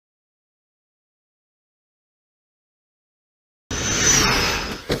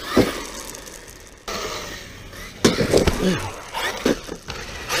What's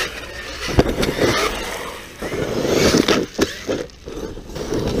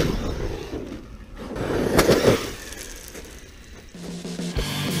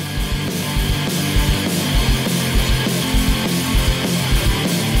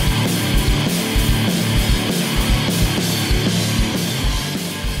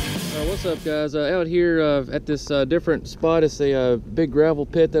up, guys? Out here at this different spot. It's a big gravel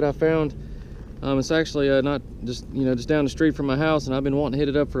pit that I found. It's actually not just down the street from my house, and I've been wanting to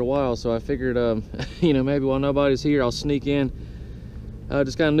hit it up for a while. So I figured, maybe while nobody's here, I'll sneak in,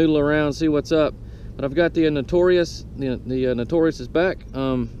 just kind of noodle around, see what's up. But I've got the Notorious. The Notorious is back.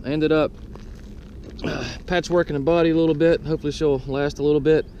 I ended up patchworking the body a little bit. Hopefully she'll last a little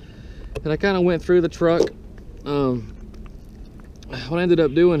bit. And I kind of went through the truck. What I ended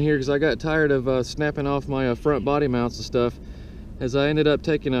up doing here, because I got tired of snapping off my front body mounts and stuff, is I ended up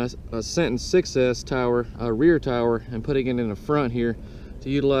taking a SENDIT 6S tower, a rear tower, and putting it in the front here to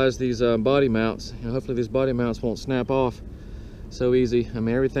utilize these body mounts. Hopefully these body mounts won't snap off so easy. I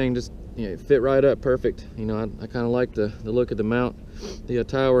mean, everything just fit right up perfect. I kind of like the look of the mount, the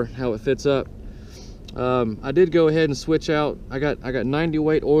tower, how it fits up. I did go ahead and switch out. I got 90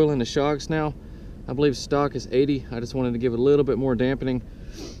 weight oil in the shocks now. I believe stock is 80. I just wanted to give it a little bit more dampening.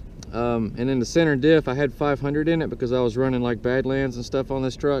 And in the center diff, I had 500 in it because I was running like Badlands and stuff on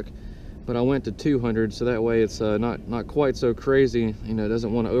this truck, but I went to 200, so that way it's not quite so crazy. It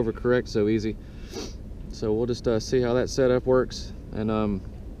doesn't want to overcorrect so easy. So we'll just see how that setup works, and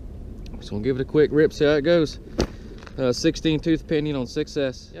just gonna give it a quick rip, see how it goes. 16 tooth pinion on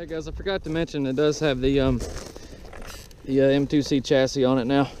 6S. Yeah, guys, I forgot to mention it does have the M2C chassis on it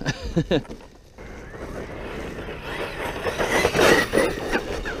now.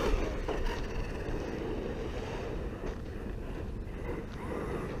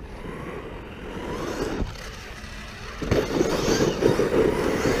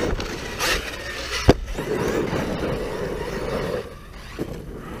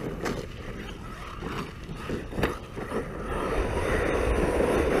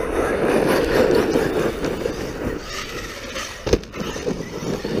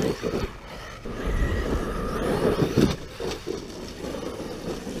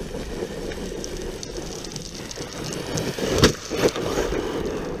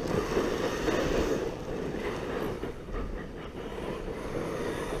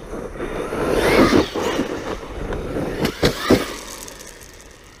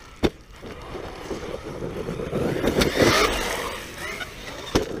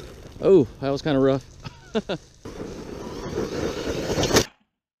 Oh, that was kind of rough.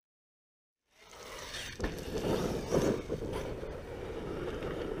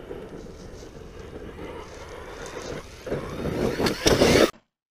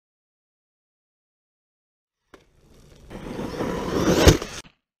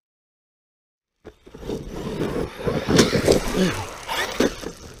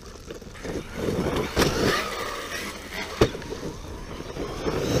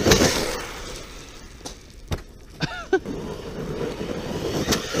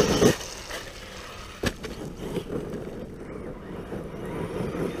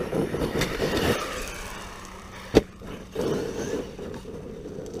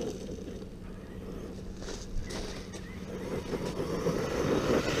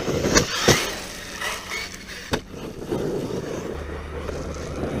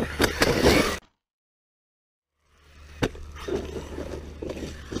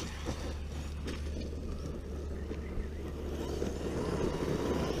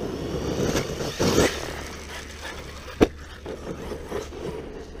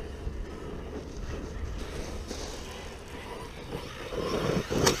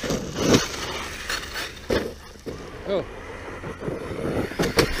 Oh.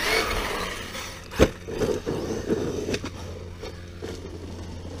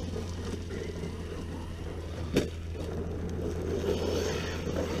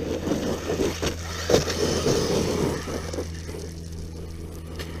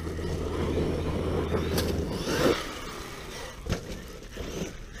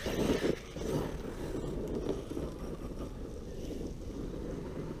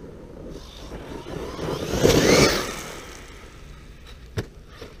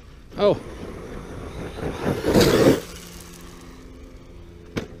 Oh.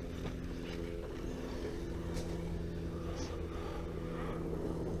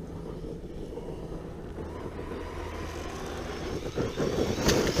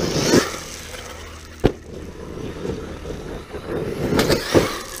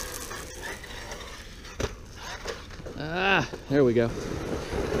 Ah, there we go.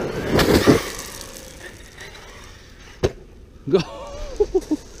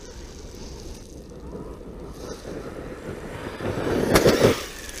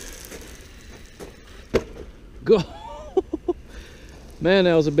 Go. Man,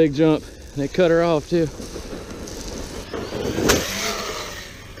 that was a big jump. And it cut her off too.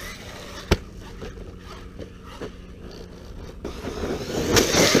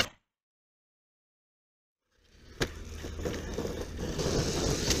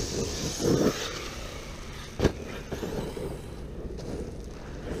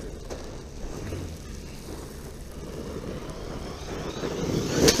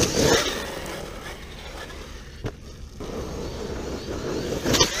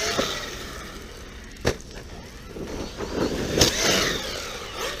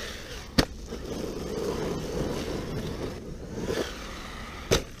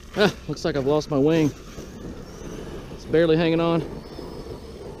 Ah, looks like I've lost my wing. It's barely hanging on.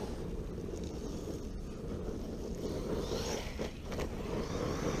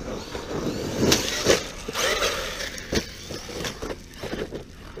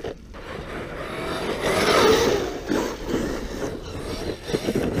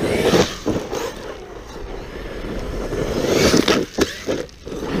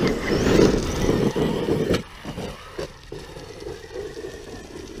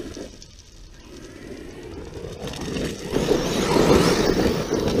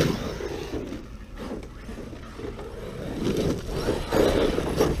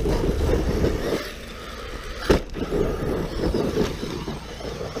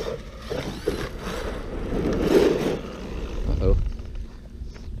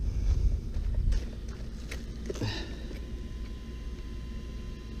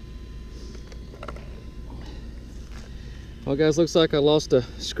 Well guys, looks like I lost a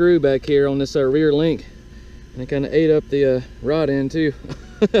screw back here on this rear link, and it kind of ate up the rod end too.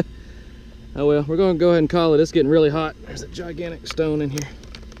 Oh well, we're going to go ahead and call it. It's getting really hot. There's a gigantic stone in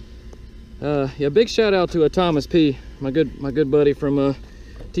here. Yeah, big shout out to Thomas P, my good buddy from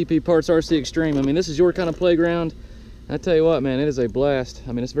TP Parts RC Extreme. I mean, this is your kind of playground. I tell you what, man, it is a blast.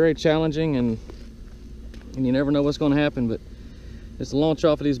 I mean, it's very challenging, and you never know what's going to happen, but just launch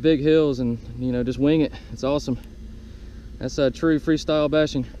off of these big hills and, you know, just wing it. It's awesome. That's true freestyle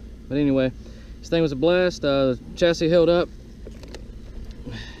bashing. But anyway, this thing was a blast. Chassis held up.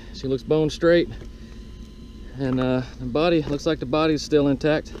 She looks bone straight. And the body, looks like the body's still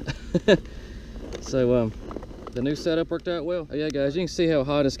intact. So the new setup worked out well. Oh yeah guys, you can see how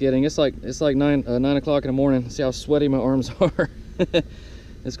hot it's getting. It's like 9 o'clock in the morning. See how sweaty my arms are.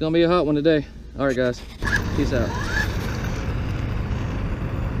 It's gonna be a hot one today. All right guys, peace out.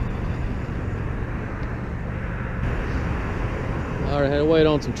 All right, had to wait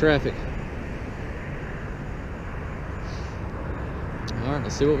on some traffic. All right,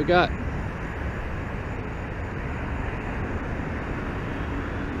 let's see what we got.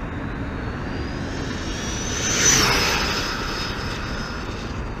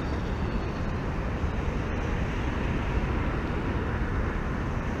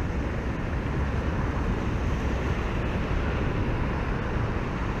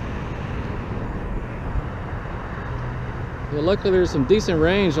 Yeah, luckily there's some decent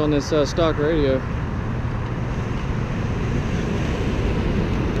range on this stock radio.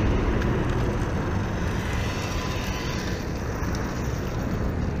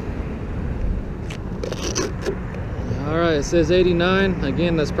 All right, it says 89.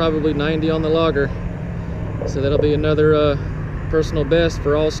 Again, that's probably 90 on the logger. So that'll be another personal best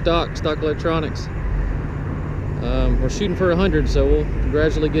for all stock electronics. We're shooting for 100, so we'll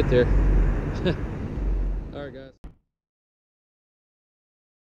gradually get there.